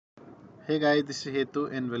Hey guys, this is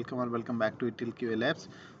Hetu and welcome back to etlqalabs.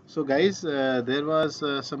 So guys, there was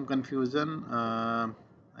some confusion.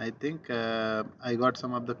 I think I got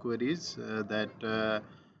some of the queries that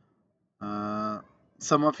uh,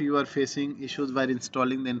 some of you are facing issues while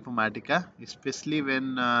installing the Informatica, especially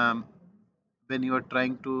when you are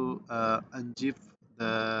trying to unzip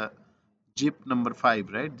the zip number 5,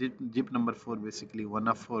 right? Zip number 4, basically one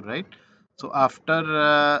of 4, right? So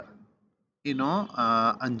after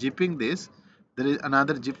unzipping this, there is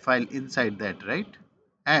another zip file inside that, right?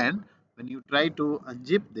 And when you try to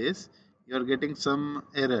unzip this, you are getting some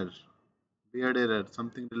error, weird error,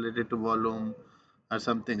 something related to volume or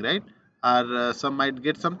something, right? Or some might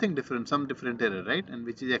get something different, some different error, right? And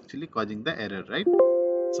which is actually causing the error, right?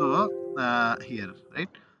 So here, right,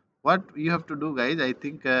 what you have to do, guys, I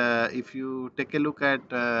think if you take a look at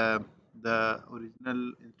the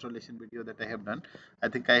original installation video that I have done, I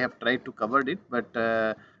think I have tried to cover it, but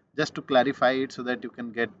just to clarify it so that you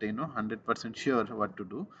can get 100% sure what to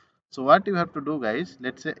do. So what you have to do, guys,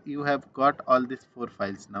 let's say you have got all these 4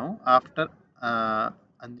 files now. After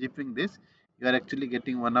unzipping this, you are actually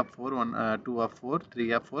getting one of four, two of four,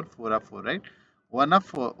 three of four, four of four, right? One of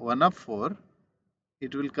four,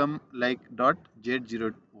 it will come like dot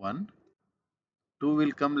z01, 2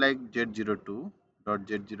 will come like z02 dot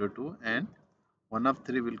z02, and 1 of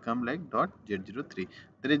 3 will come like dot z03.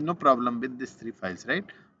 There is no problem with these 3 files, right?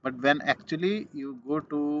 But when actually you go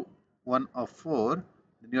to 1 of 4,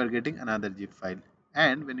 then you are getting another zip file,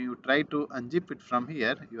 and when you try to unzip it from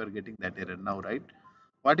here, you are getting that error now, right?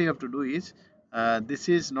 What you have to do is, this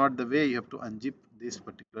is not the way you have to unzip this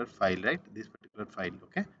particular file, right? This particular file,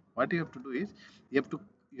 okay? What you have to do is, you have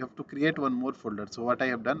to create one more folder. So what I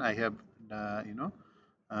have done, I have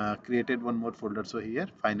created one more folder. So here,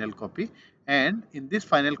 final copy, and in this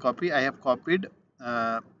final copy, I have copied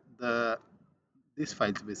the these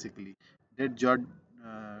files, basically that dot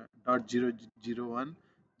 001,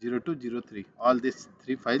 02, 03. All these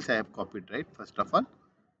 3 files I have copied, right? First of all,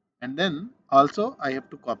 and then also I have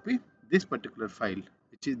to copy this particular file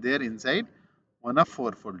which is there inside one of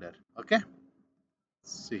 4 folder. Okay,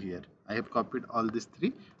 see here, I have copied all these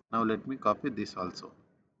 3. Now let me copy this also.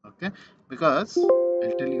 Okay, because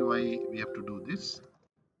I'll tell you why we have to do this.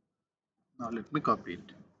 Now let me copy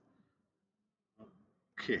it.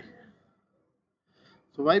 Okay,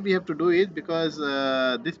 so why we have to do it, because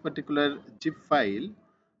this particular zip file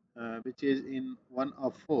which is in one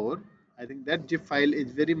of 4, I think that zip file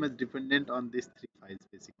is very much dependent on these 3 files,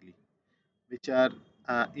 basically, which are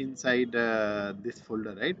inside this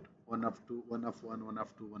folder, right? One of two, one of one, one of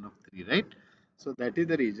two, one of three, right? So that is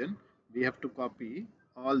the reason we have to copy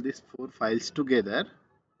all these 4 files together.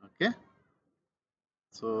 Okay,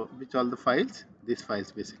 so which all the files? These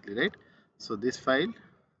files, basically, right? So this file,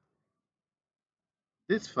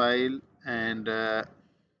 and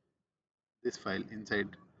this file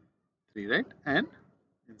inside 3, right? And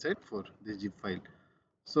inside 4, this zip file.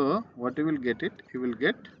 So what you will get it? You will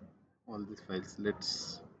get all these files.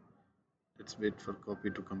 Let's wait for copy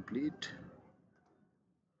to complete.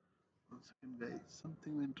 1 second, guys,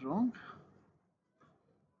 something went wrong.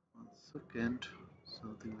 1 second,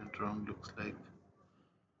 something went wrong, looks like.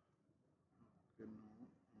 Okay,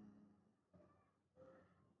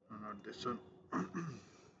 no, not this one.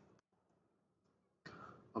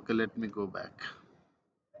 Okay, let me go back.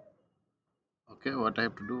 Okay, what I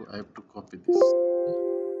have to do, I have to copy this.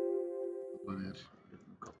 Go there, let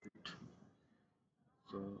me copy it.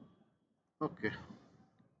 So okay,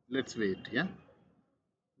 let's wait, yeah,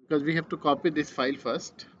 because we have to copy this file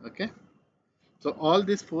first. Okay, so all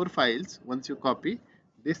these 4 files, once you copy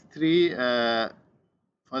these 3,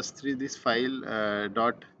 first 3, this file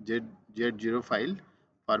dot z0 file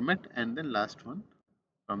format, and then last one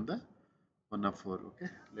from the 1 of 4. Okay,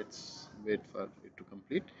 let's wait for it to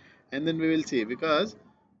complete, and then we will see, because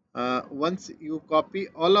once you copy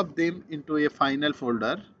all of them into a final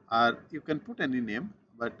folder, or you can put any name,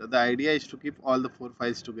 but the idea is to keep all the 4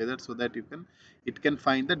 files together so that it can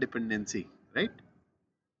find the dependency, right?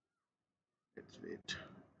 Let's wait.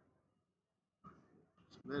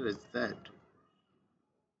 So where is that?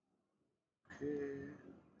 Okay,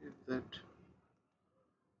 is that,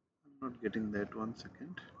 I'm not getting that. 1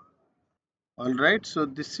 second. All right, so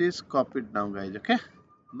this is copied now, guys. Okay,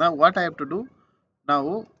 now what I have to do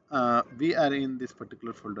now, we are in this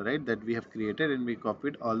particular folder, right, that we have created, and we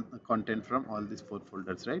copied all the content from all these 4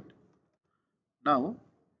 folders, right? Now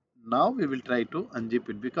we will try to unzip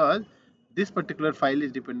it, because this particular file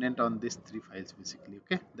is dependent on these 3 files, basically.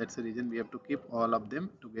 Okay, that's the reason we have to keep all of them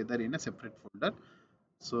together in a separate folder.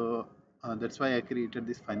 So that's why I created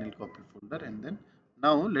this final copy folder, and then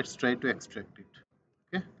now let's try to extract it.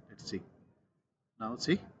 Okay, let's see. Now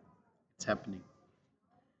see, it's happening.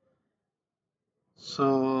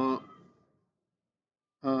 So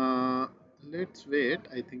uh, let's wait.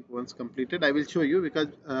 I think once completed, I will show you, because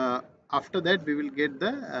after that we will get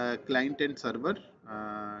the client and server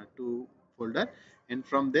to folder, and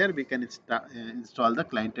from there we can install the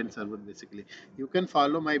client and server. Basically, you can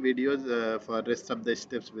follow my videos for rest of the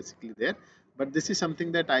steps basically there. But this is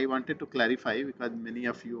something that I wanted to clarify, because many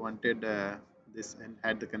of you wanted this and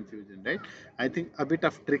had the confusion, right? I think a bit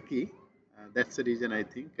of tricky. That's the reason I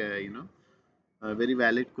think very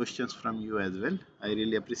valid questions from you as well. I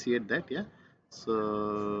really appreciate that. Yeah.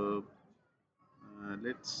 So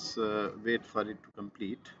let's wait for it to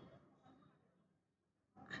complete.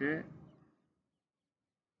 Okay.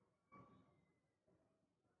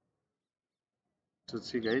 So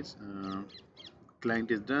see, guys,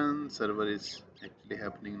 client is done. Server is actually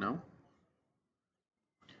happening now.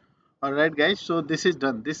 All right, guys. So this is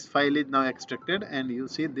done. This file is now extracted, and you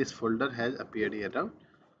see this folder has appeared here now.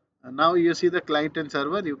 Now you see the client and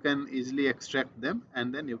server. You can easily extract them,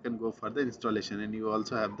 and then you can go for the installation. And you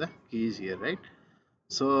also have the keys here, right?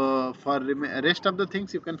 So for rest of the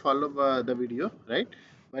things, you can follow the video, right?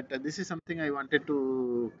 But this is something I wanted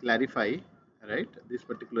to clarify, right? This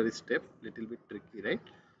particular step, little bit tricky, right?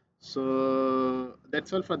 So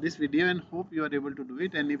that's all for this video, and hope you are able to do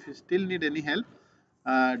it. And if you still need any help,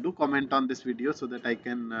 do comment on this video so that I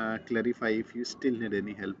can clarify if you still need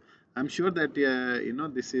any help. I'm sure that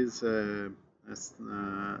this is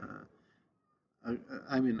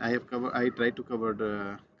I mean, I have covered. I try to cover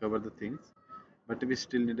the things, but if you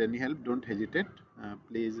still need any help, don't hesitate.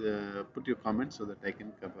 Please put your comments so that I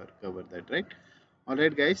can cover that. Right. All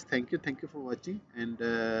right, guys. Thank you for watching, and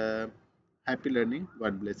happy learning.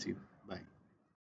 God bless you.